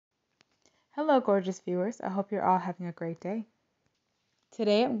Hello, gorgeous viewers. I hope you're all having a great day.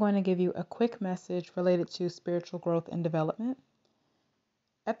 Today, I'm going to give you a quick message related to spiritual growth and development.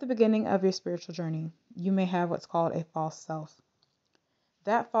 At the beginning of your spiritual journey, you may have what's called a false self.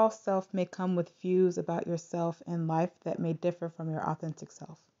 That false self may come with views about yourself and life that may differ from your authentic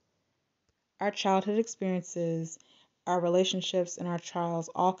self. Our childhood experiences, our relationships, and our trials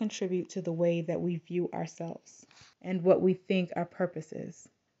all contribute to the way that we view ourselves and what we think our purpose is.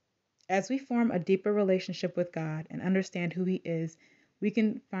 As we form a deeper relationship with God and understand who He is, we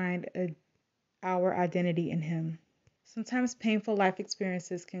can find our identity in Him. Sometimes painful life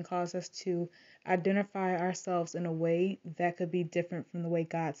experiences can cause us to identify ourselves in a way that could be different from the way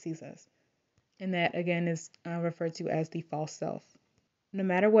God sees us. And that, again, is referred to as the false self. No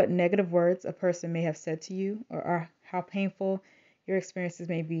matter what negative words a person may have said to you or how painful your experiences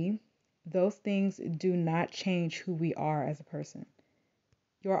may be, those things do not change who we are as a person.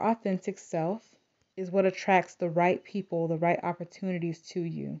 Your authentic self is what attracts the right people, the right opportunities to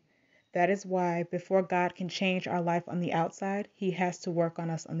you. That is why before God can change our life on the outside, He has to work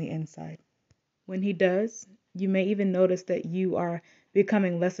on us on the inside. When He does, you may even notice that you are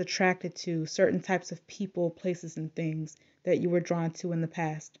becoming less attracted to certain types of people, places, and things that you were drawn to in the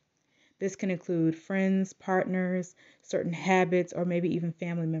past. This can include friends, partners, certain habits, or maybe even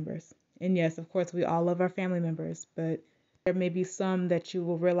family members. And yes, of course, we all love our family members, but there may be some that you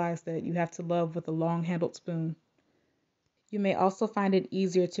will realize that you have to love with a long-handled spoon. You may also find it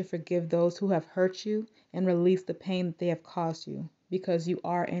easier to forgive those who have hurt you and release the pain that they have caused you, because you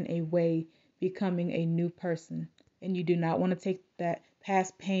are in a way becoming a new person, and you do not want to take that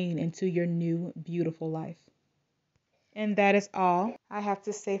past pain into your new, beautiful life. And that is all I have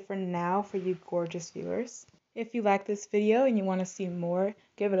to say for now for you gorgeous viewers. If you like this video and you want to see more,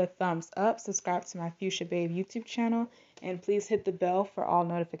 give it a thumbs up, subscribe to my Fuchsiababe YouTube channel, and please hit the bell for all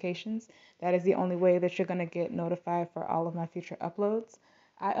notifications. That is the only way that you're going to get notified for all of my future uploads.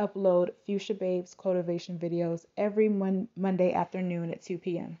 I upload Fuchsiababe's Quotivation videos every Monday afternoon at 2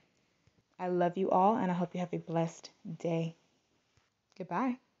 p.m. I love you all, and I hope you have a blessed day.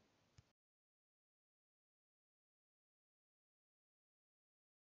 Goodbye.